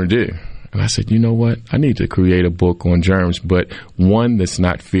you going to do? And I said, you know what? I need to create a book on germs, but one that's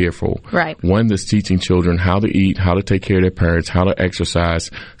not fearful. Right. One that's teaching children how to eat, how to take care of their parents, how to exercise,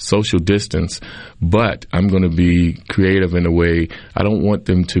 social distance. But I'm going to be creative in a way. I don't want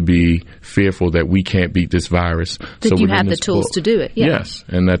them to be fearful that we can't beat this virus. That you have the tools to do it. Yeah. Yes.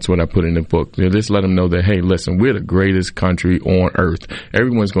 And that's what I put in the book. Just let them know that, hey, listen, we're the greatest country on earth.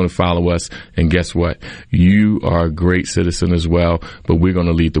 Everyone's going to follow us. And guess what? You are a great citizen as well, but we're going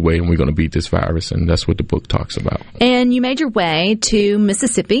to lead the way, and we're going to beat this virus. And that's what the book talks about. And you made your way to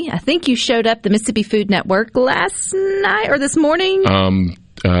Mississippi. I think you showed up the Mississippi Food Network last night or this morning.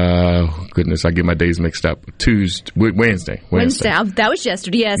 Goodness, I get my days mixed up. Wednesday. That was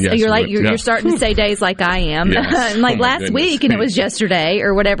yesterday. Yes. You're starting to say days like I am. Yes. Like last week, and it was yesterday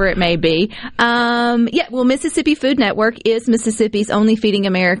or whatever it may be. Well, Mississippi Food Network is Mississippi's only Feeding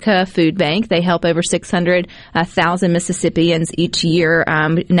America food bank. They help over 600,000 Mississippians each year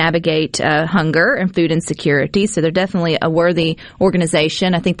navigate hunger and food insecurity. So they're definitely a worthy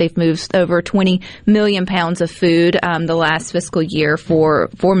organization. I think they've moved over 20 million pounds of food the last fiscal year for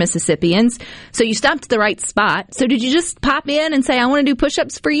Mississippians. So you stopped at the right spot. So did you just pop in and say, I want to do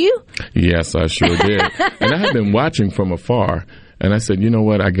push-ups for you? Yes, I sure did. And I had been watching from afar. And I said, you know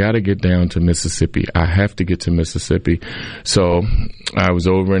what? I got to get down to Mississippi. I have to get to Mississippi. So I was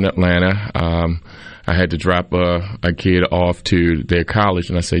over in Atlanta. I had to drop a kid off to their college.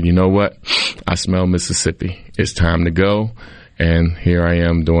 And I said, you know what? I smell Mississippi. It's time to go. And here I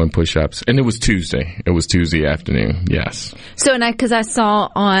am doing push-ups. And it was Tuesday. It was Tuesday afternoon, yes. So, because I saw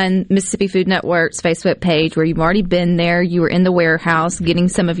on Mississippi Food Network's Facebook page where you've already been there, you were in the warehouse getting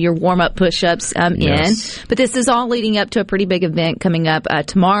some of your warm-up push-ups yes. in. But this is all leading up to a pretty big event coming up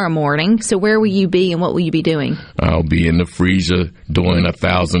tomorrow morning. So where will you be and what will you be doing? I'll be in the freezer doing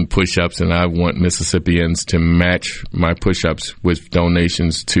 1,000 push-ups, and I want Mississippians to match my push-ups with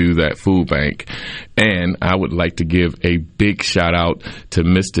donations to that food bank. And I would like to give a big shout out to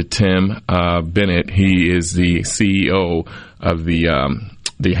Mr. Tim Bennett. He is the CEO of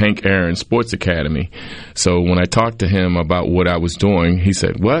the Hank Aaron Sports Academy. So when I talked to him about what I was doing, he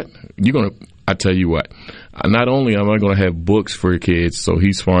said, what? I tell you what. Not only am I going to have books for kids, so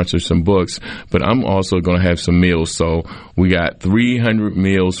he sponsors some books, but I'm also going to have some meals. So we got 300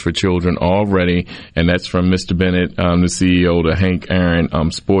 meals for children already, and that's from Mr. Bennett, the CEO of the Hank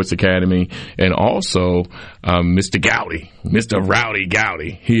Aaron Sports Academy, and also Mr. Gowdy, Mr. Rowdy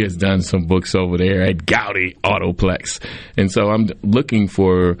Gowdy. He has done some books over there at Gowdy Autoplex. And so I'm looking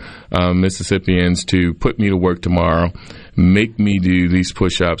for Mississippians to put me to work tomorrow, make me do these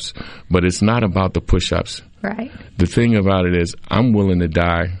push-ups, but it's not about the push-ups. Right. The thing about it is I'm willing to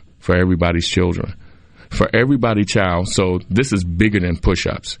die for everybody's children. for everybody child. So this is bigger than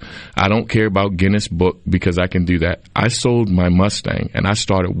push-ups. I don't care about Guinness Book because I can do that. I sold my Mustang and I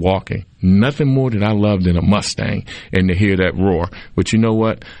started walking. Nothing more that I love than a Mustang and to hear that roar. But you know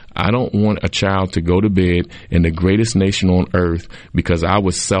what? I don't want a child to go to bed in the greatest nation on earth because I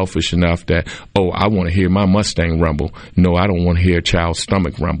was selfish enough that, I want to hear my Mustang rumble. No, I don't want to hear a child's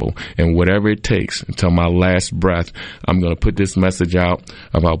stomach rumble. And whatever it takes until my last breath, I'm going to put this message out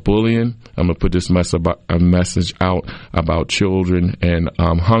about bullying. I'm going to put this message out about children and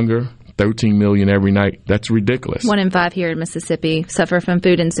hunger. 13 million every night. That's ridiculous. 1 in 5 here in Mississippi suffer from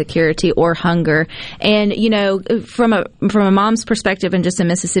food insecurity or hunger. And, from a mom's perspective and just a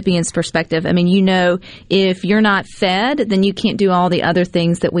Mississippian's perspective, if you're not fed, then you can't do all the other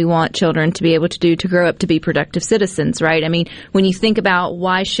things that we want children to be able to do to grow up to be productive citizens, right? When you think about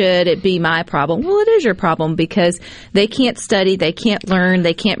why should it be my problem? Well, it is your problem because they can't study, they can't learn,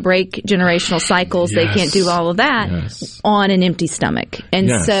 they can't break generational cycles, They can't do all of that on an empty stomach.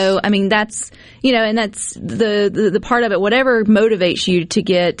 And so, that's, and that's the part of it, whatever motivates you to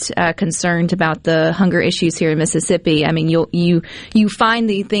get concerned about the hunger issues here in Mississippi. You find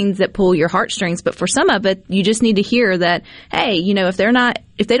the things that pull your heartstrings, but for some of it, you just need to hear that, hey, if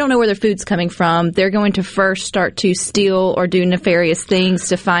they don't know where their food's coming from, they're going to first start to steal or do nefarious things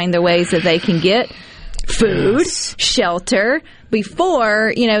to find the ways that they can get food, shelter,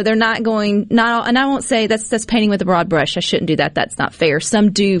 before, they're not going, and I won't say that's painting with a broad brush. I shouldn't do that. That's not fair.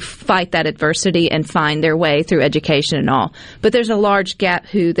 Some do fight that adversity and find their way through education and all. But there's a large gap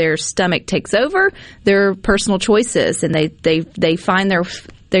who their stomach takes over their personal choices, and they find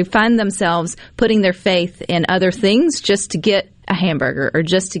themselves putting their faith in other things just to get a hamburger or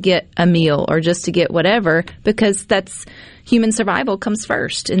just to get a meal or just to get whatever, because that's human survival comes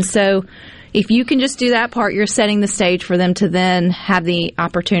first. And so if you can just do that part, you're setting the stage for them to then have the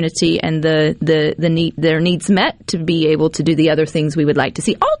opportunity and their needs met to be able to do the other things we would like to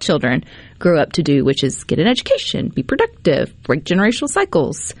see all children grow up to do, which is get an education, be productive, break generational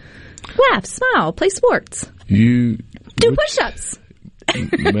cycles, laugh, smile, play sports, do push-ups.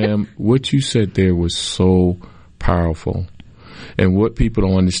 Ma'am, what you said there was so powerful. And what people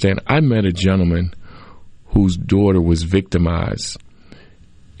don't understand, I met a gentleman whose daughter was victimized.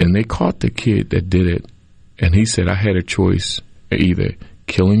 And they caught the kid that did it. And he said, I had a choice, either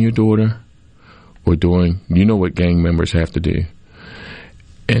killing your daughter or doing, what gang members have to do.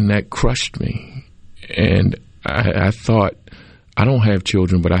 And that crushed me. And I thought, I don't have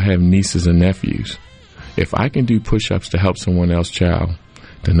children, but I have nieces and nephews. If I can do push-ups to help someone else's child,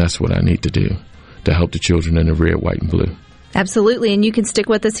 then that's what I need to do to help the children in the red, white, and blue. Absolutely. And you can stick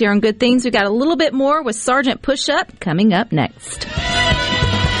with us here on Good Things. We've got a little bit more with Sergeant Push-Up coming up next.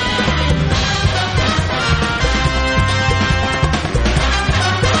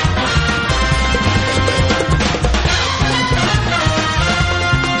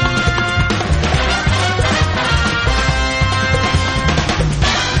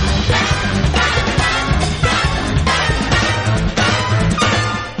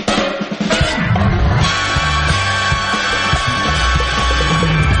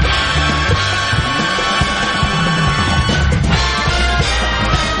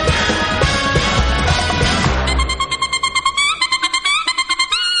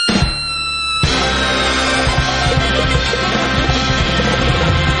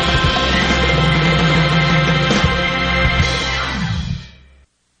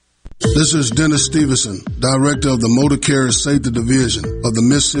 This is Dennis Stevenson, Director of the Motor Carrier Safety Division of the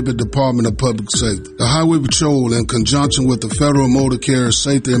Mississippi Department of Public Safety. The Highway Patrol, in conjunction with the Federal Motor Carrier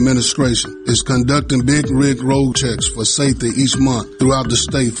Safety Administration, is conducting big rig road checks for safety each month throughout the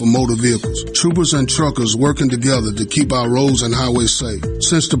state for motor vehicles. Troopers and truckers working together to keep our roads and highways safe.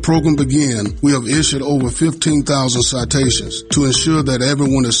 Since the program began, we have issued over 15,000 citations to ensure that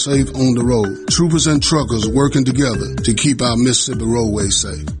everyone is safe on the road. Troopers and truckers working together to keep our Mississippi roadways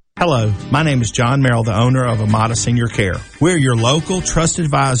safe. Hello, my name is John Merrill, the owner of Amada Senior Care. We're your local trusted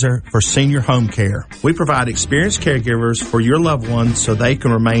advisor for senior home care. We provide experienced caregivers for your loved ones so they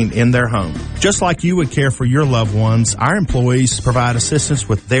can remain in their home. Just like you would care for your loved ones, our employees provide assistance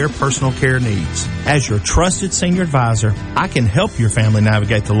with their personal care needs. As your trusted senior advisor, I can help your family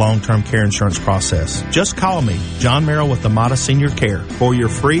navigate the long-term care insurance process. Just call me, John Merrill with Amada Senior Care, for your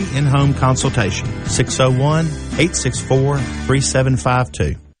free in-home consultation.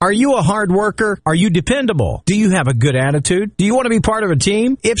 601-864-3752. Are you a hard worker? Are you dependable? Do you have a good attitude? Do you want to be part of a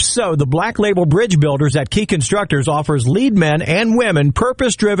team? If so, the Black Label Bridge Builders at Key Constructors offers lead men and women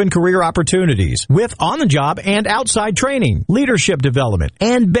purpose-driven career opportunities with on-the-job and outside training, leadership development,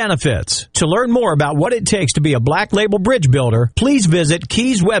 and benefits. To learn more about what it takes to be a Black Label Bridge builder, please visit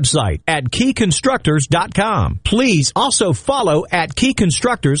Key's website at keyconstructors.com. Please also follow at Key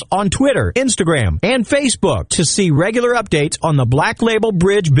Constructors on Twitter, Instagram, and Facebook to see regular updates on the Black Label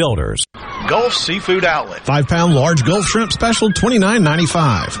Bridge builders. Gulf Seafood Outlet. 5-pound large Gulf shrimp special,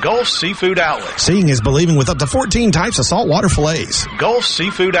 $29.95. Gulf Seafood Outlet. Seeing is believing with up to 14 types of saltwater fillets. Gulf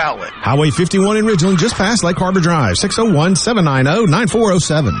Seafood Outlet. Highway 51 in Ridgeland, just past Lake Harbor Drive,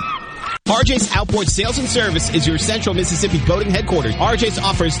 601-790-9407. RJ's Outboard Sales and Service is your central Mississippi boating headquarters. RJ's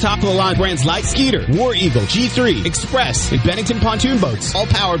offers top-of-the-line brands like Skeeter, War Eagle, G3, Express, and Bennington pontoon boats, all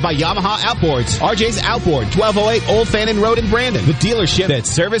powered by Yamaha Outboards. RJ's Outboard, 1208 Old Fannin Road in Brandon, the dealership that's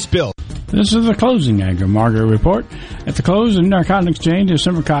service-built. This is the closing agri-market report. At the close, the New York Cotton Exchange,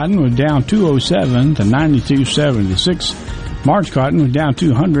 December cotton was down 207 to 92.76. March cotton was down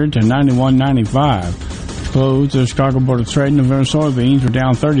 200 to 91.95. Close, the Chicago Board of Trade, November soybeans were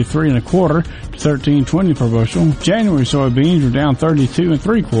down 33 1/4 to 13.20 per bushel. January soybeans were down 32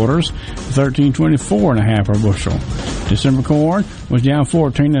 3/4 to 13.24 1/2 per bushel. December corn was down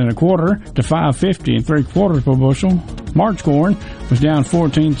 14 1/4 to 5.50 3/4 per bushel. March corn was down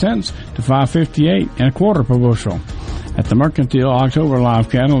 14 cents to 5.58 1/4 per bushel. At the mercantile, October live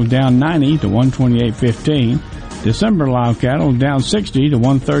cattle was down 90 to 128.15. December live cattle down 60 to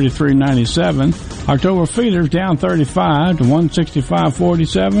 133.97. October feeders down 35 to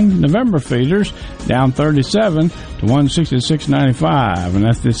 165.47. November feeders down 37 to 166.95. And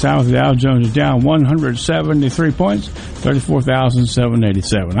that's the South Dow Jones is down 173 points,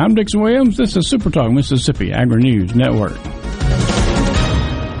 34,787. I'm Dixon Williams. This is Super Talk Mississippi Agri-News Network.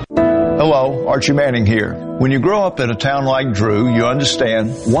 Hello, Archie Manning here. When you grow up in a town like Drew, you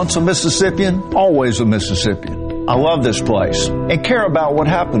understand once a Mississippian, always a Mississippian. I love this place and care about what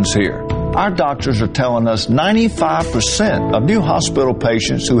happens here. Our doctors are telling us 95% of new hospital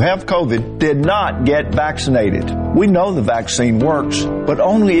patients who have COVID did not get vaccinated. We know the vaccine works, but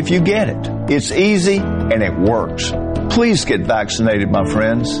only if you get it. It's easy and it works. Please get vaccinated, my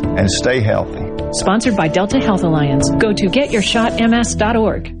friends, and stay healthy. Sponsored by Delta Health Alliance. Go to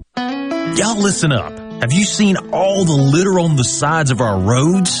getyourshotms.org. Y'all listen up. Have you seen all the litter on the sides of our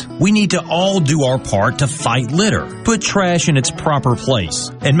roads? We need to all do our part to fight litter. Put trash in its proper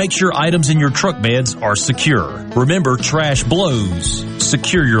place and make sure items in your truck beds are secure. Remember, trash blows.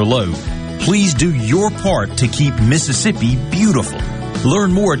 Secure your load. Please do your part to keep Mississippi beautiful.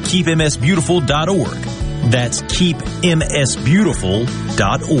 Learn more at keepmsbeautiful.org. That's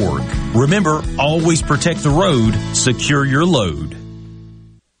keepmsbeautiful.org. Remember, always protect the road, secure your load.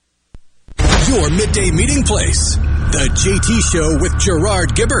 Your midday meeting place. The JT Show with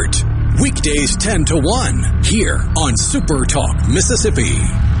Gerard Gibbert. Weekdays 10 to 1 here on Super Talk Mississippi.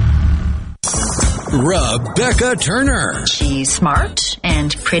 Rebecca Turner. She's smart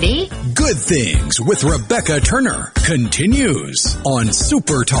and pretty. Good Things with Rebecca Turner continues on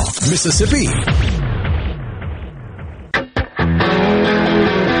Super Talk Mississippi.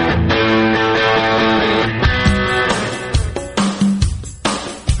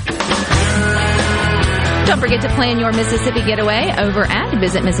 Don't forget to plan your Mississippi getaway over at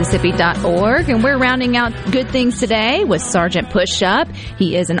visitmississippi.org. And we're rounding out Good Things today with Sergeant Push-Up.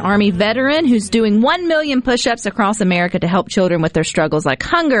 He is an Army veteran who's doing 1 million push-ups across America to help children with their struggles like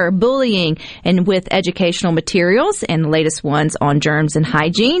hunger, bullying, and with educational materials, and the latest ones on germs and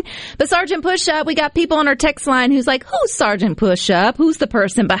hygiene. But Sergeant Push-Up, we got people on our text line who's like, who's Sergeant Push-Up? Who's the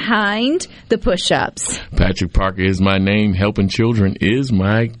person behind the push-ups? Patrick Parker is my name. Helping children is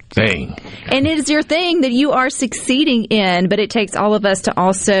my thing. And it is your thing that you are succeeding in, but it takes all of us to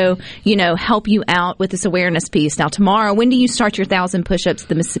also, help you out with this awareness piece. Now, tomorrow, when do you start your 1,000 push-ups at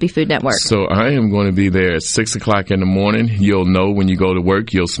the Mississippi Food Network? So I am going to be there at 6 o'clock in the morning. You'll know when you go to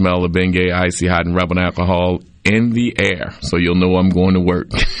work. You'll smell the Bengay icy hot and rubbing alcohol in the air, so you'll know I'm going to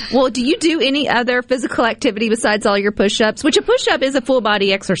work. Well, do you do any other physical activity besides all your push-ups? Which a push-up is a full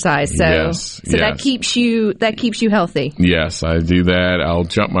body exercise, so yes. that keeps you healthy. Yes, I do that. I'll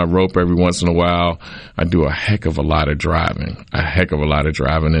jump my rope every once in a while. I do a heck of a lot of driving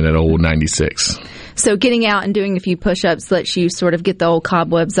in that old 96. So getting out and doing a few push-ups lets you sort of get the old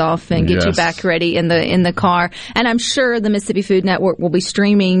cobwebs off and get you back ready in the car. And I'm sure the Mississippi Food Network will be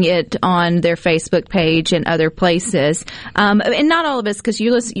streaming it on their Facebook page and other places. And not all of us, because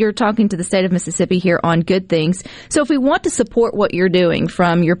you're talking to the state of Mississippi here on Good Things. So if we want to support what you're doing,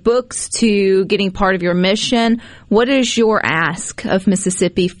 from your books to getting part of your mission, what is your ask of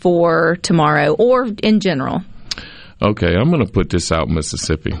Mississippi for tomorrow or in general? Okay, I'm going to put this out,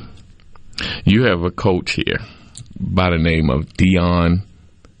 Mississippi. You have a coach here by the name of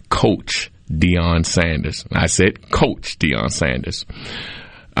Coach Deion Sanders. I said Coach Deion Sanders.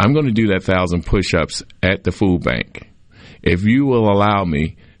 I'm going to do that 1,000 push-ups at the food bank. If you will allow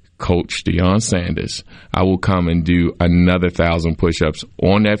me, Coach Deion Sanders, I will come and do another 1,000 push-ups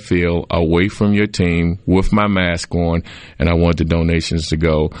on that field away from your team with my mask on, and I want the donations to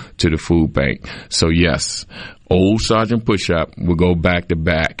go to the food bank. So, yes, Old Sergeant Push-Up will go back to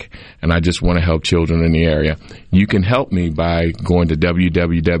back, and I just want to help children in the area. You can help me by going to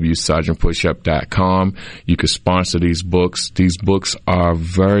www.sergeantpushup.com. You can sponsor these books. These books are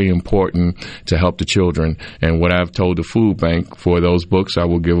very important to help the children. And what I've told the food bank for those books, I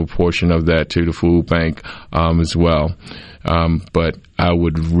will give a portion of that to the food bank as well. But I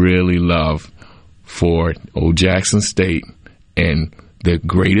would really love for Old Jackson State and the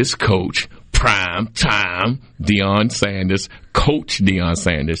greatest coach, prime time, Deion Sanders, Coach Deion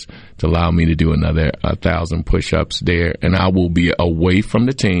Sanders, to allow me to do another 1,000 push-ups there. And I will be away from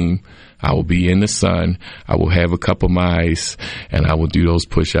the team. I will be in the sun. I will have a cup of my ice, and I will do those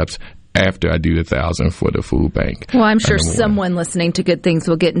push-ups after I do the 1,000 for the food bank. Well, I'm sure someone listening to Good Things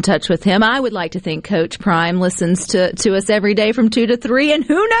will get in touch with him. I would like to think Coach Prime listens to us every day from 2 to 3, and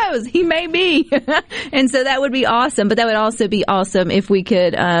who knows, he may be. And so that would be awesome. But that would also be awesome if we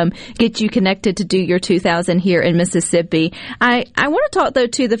could get you connected to do your 2,000 here in Mississippi. I want to talk, though,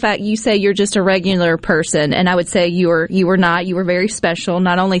 to the fact you say you're just a regular person, and I would say you were not. You were very special.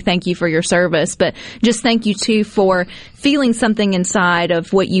 Not only thank you for your service, but just thank you, too, for feeling something inside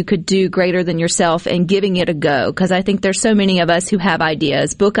of what you could do greater than yourself and giving it a go. Because I think there's so many of us who have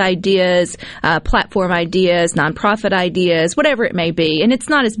ideas, book ideas, platform ideas, nonprofit ideas, whatever it may be. And it's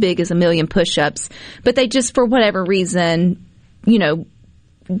not as big as 1,000,000 push-ups, but they just, for whatever reason,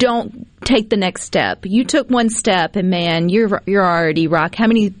 don't take the next step. You took one step, and man, you're already rock. How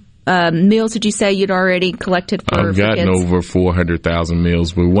many meals did you say you'd already collected for I've gotten kids? over 400,000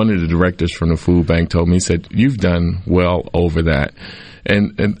 meals, but one of the directors from the food bank told me, he said, you've done well over that.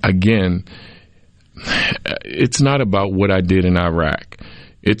 And again, it's not about what I did in Iraq.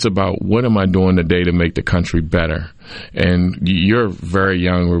 It's about what am I doing today to make the country better. And you're very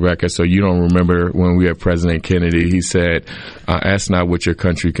young, Rebecca, so you don't remember when we had President Kennedy. He said, ask not what your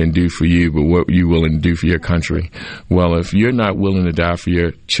country can do for you, but what you're willing to do for your country. Well, if you're not willing to die for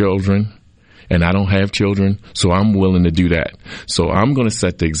your children, and I don't have children, so I'm willing to do that. So I'm going to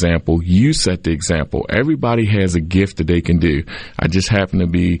set the example. You set the example. Everybody has a gift that they can do. I just happen to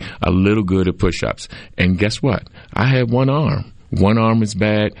be a little good at push-ups. And guess what? I have one arm. One arm is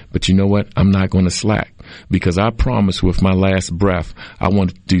bad, but you know what? I'm not going to slack, because I promise with my last breath, I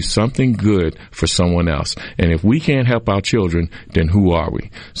want to do something good for someone else. And if we can't help our children, then who are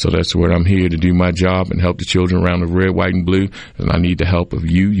we? So that's what I'm here to do, my job, and help the children around the red, white, and blue. And I need the help of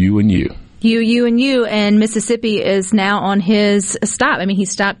you, and you. You, and Mississippi is now on his stop. I mean, he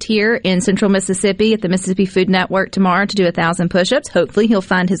stopped here in central Mississippi at the Mississippi Food Network tomorrow to do 1,000 push-ups. Hopefully he'll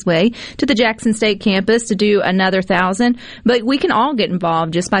find his way to the Jackson State campus to do another 1,000. But we can all get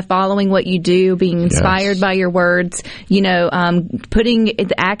involved just by following what you do, being inspired by your words, putting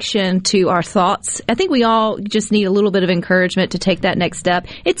the action to our thoughts. I think we all just need a little bit of encouragement to take that next step.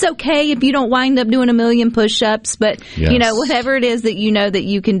 It's okay if you don't wind up doing 1,000,000 push-ups, but, whatever it is that that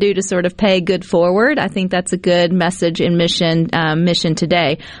you can do to sort of pay good forward. I think that's a good message and mission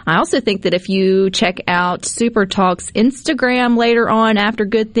today. I also think that if you check out Super Talk's Instagram later on after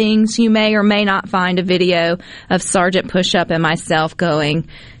Good Things, you may or may not find a video of Sergeant Push-Up and myself going,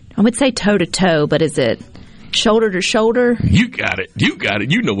 I would say toe to toe, but is it shoulder to shoulder? You got it. You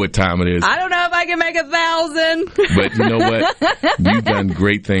know what time it is. I don't know if I can make 1,000. But you know what? You've done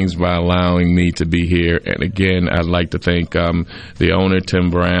great things by allowing me to be here. And again, I'd like to thank the owner, Tim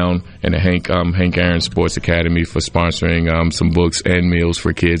Brown, and the Hank Aaron Sports Academy for sponsoring some books and meals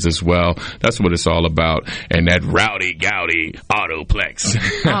for kids as well. That's what it's all about. And that Rowdy Gowdy Autoplex.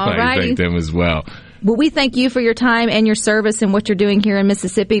 I'd like to thank them as well. Well, we thank you for your time and your service and what you're doing here in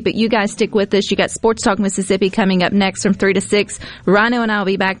Mississippi. But you guys stick with us. You got Sports Talk Mississippi coming up next from 3 to 6. Rhino and I will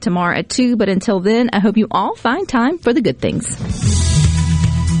be back tomorrow at 2. But until then, I hope you all find time for the good things.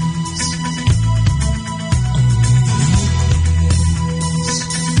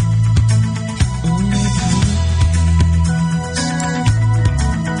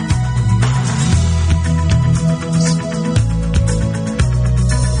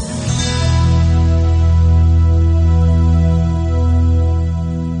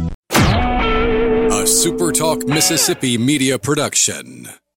 Super Talk Mississippi Media Production.